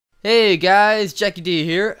Hey guys, Jacky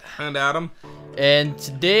here. And Adam. And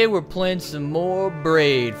today we're playing some more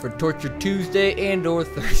Braid for Torture Tuesday and or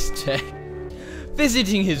Thursday.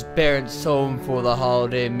 Visiting his parents' home for the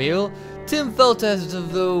holiday meal, Tim felt as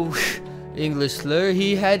though, English slur,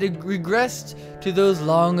 he had regressed to those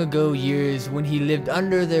long ago years when he lived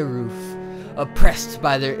under their roof, oppressed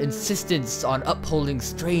by their insistence on upholding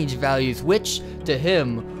strange values which, to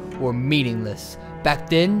him, were meaningless. Back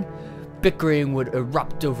then, bickering would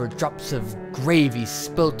erupt over drops of gravy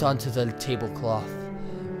spilt onto the tablecloth.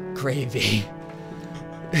 Gravy.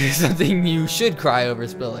 Something you should cry over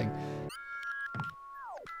spilling.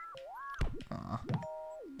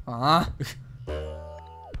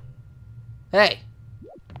 Hey!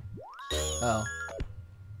 Oh.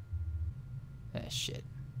 Ah, shit.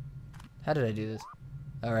 How did I do this?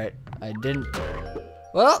 Alright, I didn't.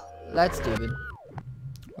 Well, that's stupid.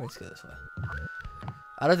 Let's go this way.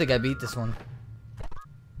 I don't think I beat this one.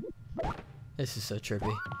 This is so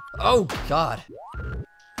trippy. Oh, God.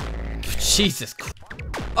 Jesus Christ.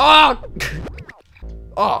 Oh!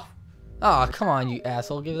 Oh! Oh, come on, you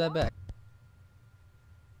asshole. Give that back.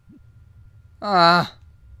 Ah.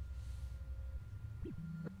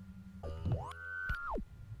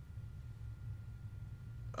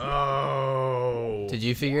 Oh. Did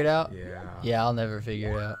you figure it out? Yeah. Yeah, I'll never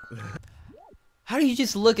figure it out. How do you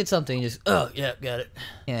just look at something and just, oh, yeah, got it.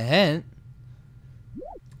 Yeah, hint.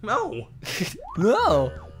 No.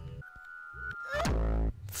 No.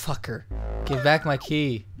 Fucker. Give back my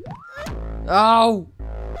key. Oh.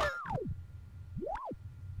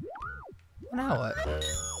 Now what?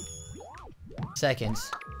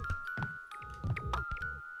 Seconds.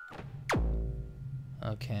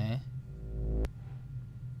 Okay.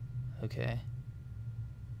 Okay.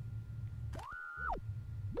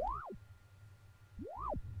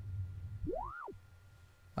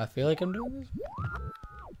 I feel like I'm doing this.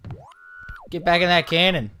 Get back in that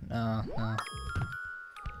cannon. No, no.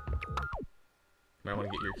 Might want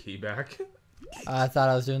to get your key back. I thought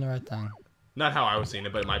I was doing the right thing. Not how I was seeing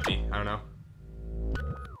it, but it might be. I don't know.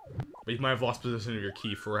 But you might have lost possession of your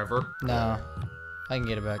key forever. No. I can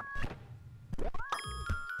get it back.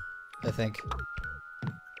 I think.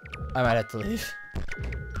 I might have to leave.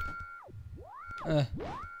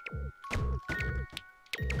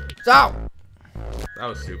 Stop! That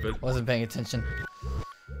was stupid. Wasn't paying attention.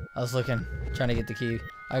 I was looking, trying to get the key.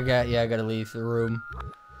 I gotta leave the room.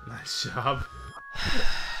 Nice job.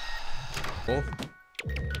 Cool.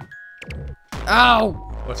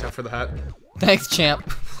 Ow! Watch out for that. Thanks, champ.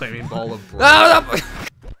 Flaming ball of braid. Oh,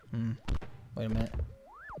 no. Wait a minute.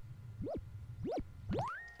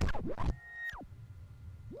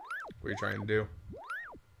 What are you trying to do?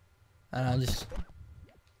 I don't know, just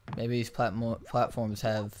maybe these platforms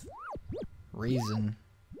have reason,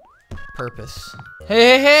 purpose.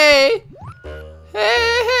 Hey, hey, hey,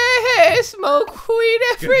 hey, hey, smoke weed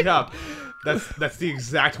every. Good job. That's the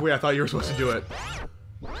exact way I thought you were supposed to do it.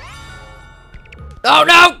 Oh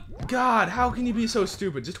no! God, how can you be so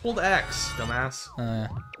stupid? Just hold X, dumbass.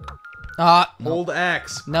 No. Hold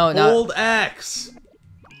X. No, no. Hold X.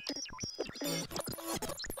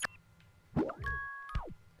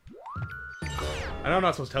 I know I'm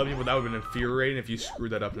not supposed to tell you, but that would have been infuriating if you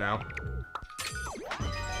screwed that up now.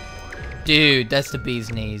 Dude, that's the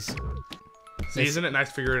bee's knees. See, isn't it nice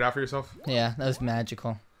to figure it out for yourself? Yeah, that was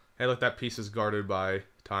magical. Hey, look, that piece is guarded by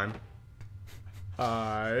time.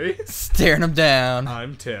 Hi. Staring him down.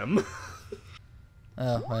 I'm Tim.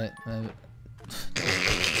 Oh, wait.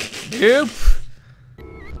 Nope.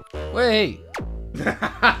 Wait.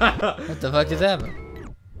 What the fuck is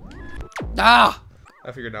happening? Ah!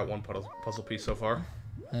 I figured out one puzzle piece so far.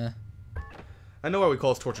 Yeah. I know why we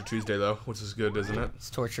call this Torture Tuesday, though, which is good, isn't it? It's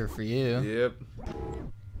torture for you. Yep.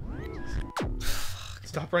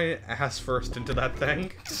 Stop running ass first into that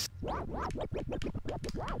thing.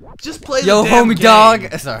 Just play the Yo, damn homie game.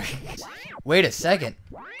 dog. Sorry. Wait a second.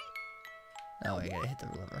 Oh, I gotta hit the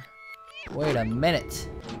lever. Wait a minute.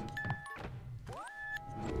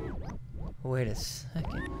 Wait a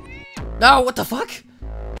second. No, what the fuck?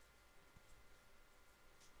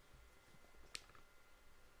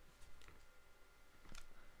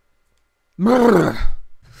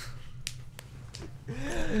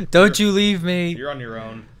 Don't you leave me. You're on your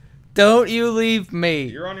own. Don't you leave me.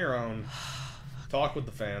 You're on your own. Talk with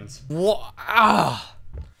the fans. What? Ah.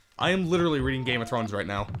 I am literally reading Game of Thrones right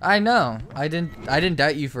now. I know. I didn't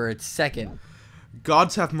doubt you for a second.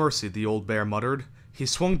 Gods have mercy, the old bear muttered. He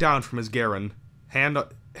swung down from his garron,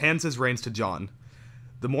 hands his reins to John.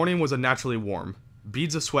 The morning was unnaturally warm.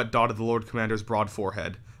 Beads of sweat dotted the Lord Commander's broad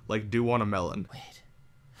forehead, like dew on a melon. Wait.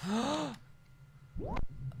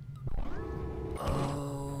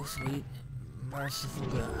 Oh, Sweet, merciful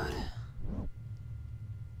God.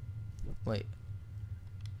 Wait.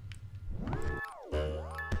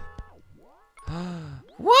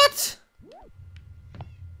 What?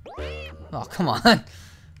 Oh, come on.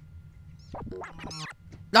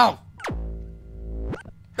 No.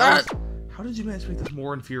 How did you manage to make this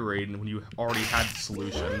more infuriating when you already had the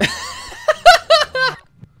solution?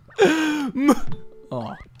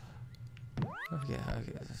 Oh. Okay.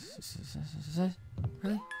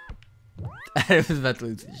 Really? I was about to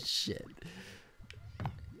lose this shit.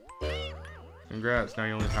 Congrats, now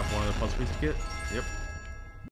you only have one of the puzzle pieces to get? Yep.